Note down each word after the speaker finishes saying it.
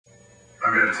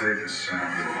I'm gonna take his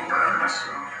sample all by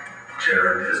myself.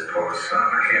 Jared, his poor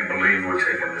son. I can't believe we're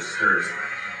taking this seriously.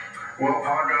 Well,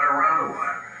 Pa got around a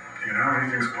lot. You know,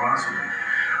 anything's possible.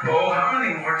 Bo, how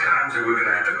many more times are we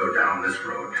gonna have to go down this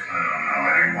road? I don't know.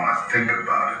 I didn't want to think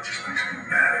about it. It just makes me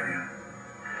mad again.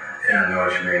 Yeah, I know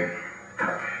what you mean.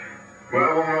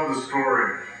 Well, we'll know the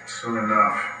story soon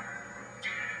enough.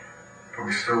 But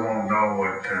we still won't know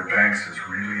what Banks is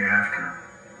really after.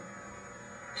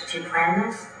 Did you plan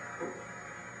this?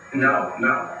 No.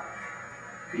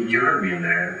 You heard me in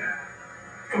there.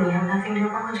 Then you have nothing to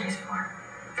apologize for.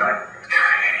 I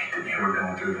hate that you were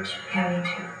going through this. Yeah, me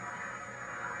too.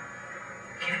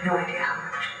 You have no idea how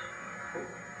much.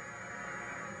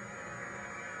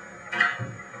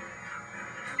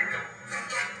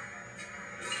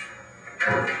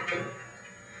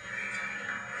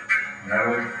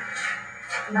 Natalie?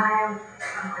 Bye,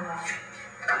 Uncle Bob.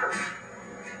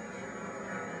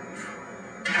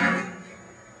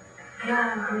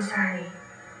 Yeah, I'm sorry.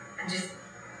 I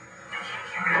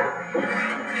can't.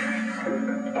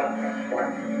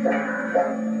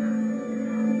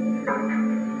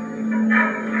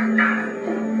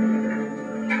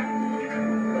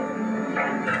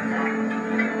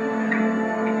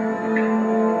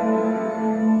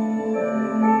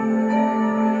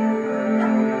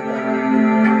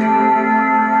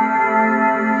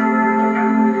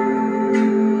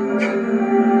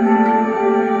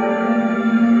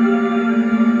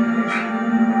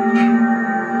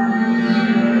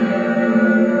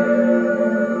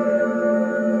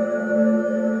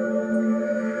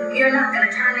 You're not going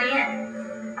to turn me in?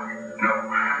 No.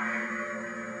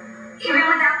 Even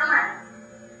without the money?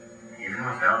 Even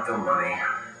without the money.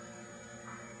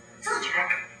 This is a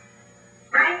trick,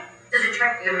 right? This is a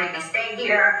trick. You're going to make me stay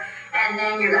here, and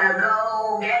then you're going to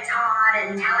go get Todd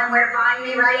and tell him where to find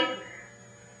me, right?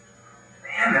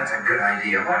 Man, that's a good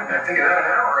idea. Why didn't I think of that an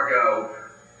hour ago?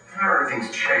 Now everything's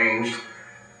changed.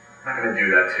 I'm not going to do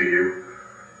that to you.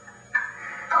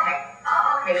 Okay.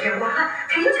 Okay, here.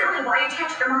 Can you tell me why you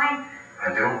changed your mind? I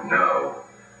don't know.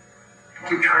 I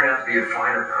keep trying not to be a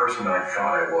finer person than I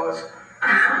thought I was. I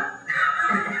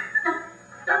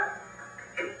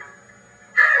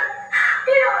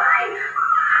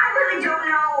really don't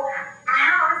know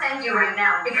how to thank you right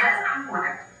now because I'm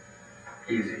one.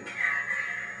 Easy.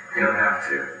 You don't have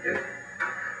to.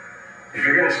 If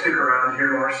you're going to stick around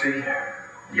here, Marcy,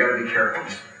 you got to be careful.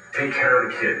 Just take care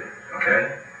of the kid,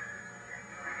 okay?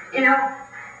 You know,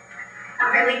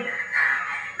 I'm really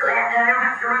glad that I don't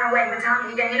have to run away with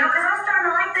Tommy again, because I'm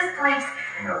starting to like this place.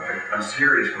 No, but I'm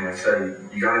serious when I say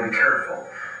you got to be careful.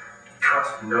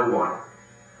 Trust no one.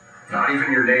 Not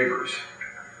even your neighbors.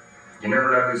 You never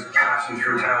know who's passing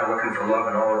through town looking for love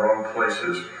in all the wrong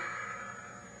places.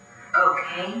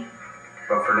 Okay.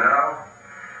 But for now,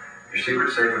 your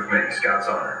secret's safe with me, Scout's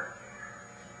honor.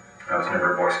 I was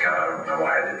never a Boy Scout. I don't know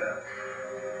why I did that.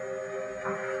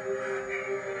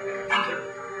 Thank you.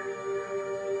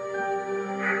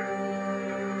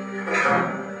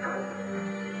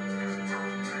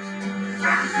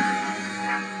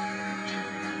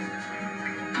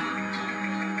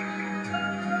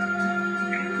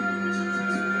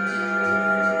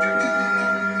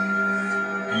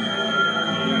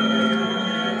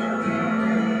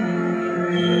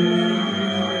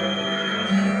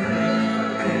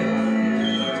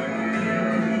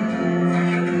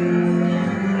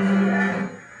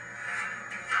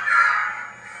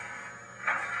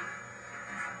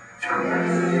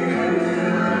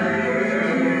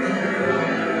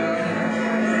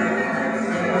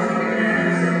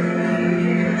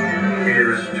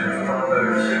 Here's to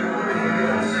fathers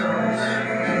and sons.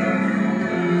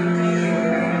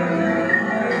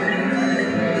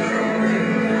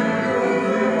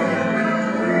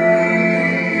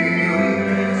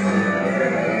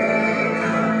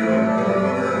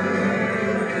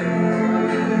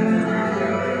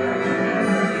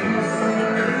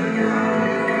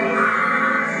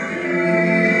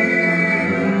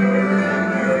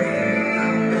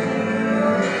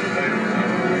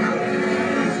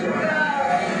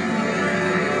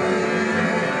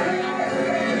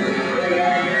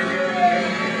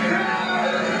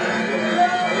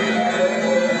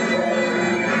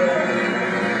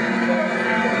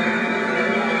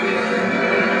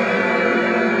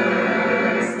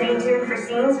 Stay tuned for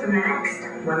scenes from the next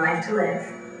One Life to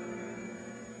Live.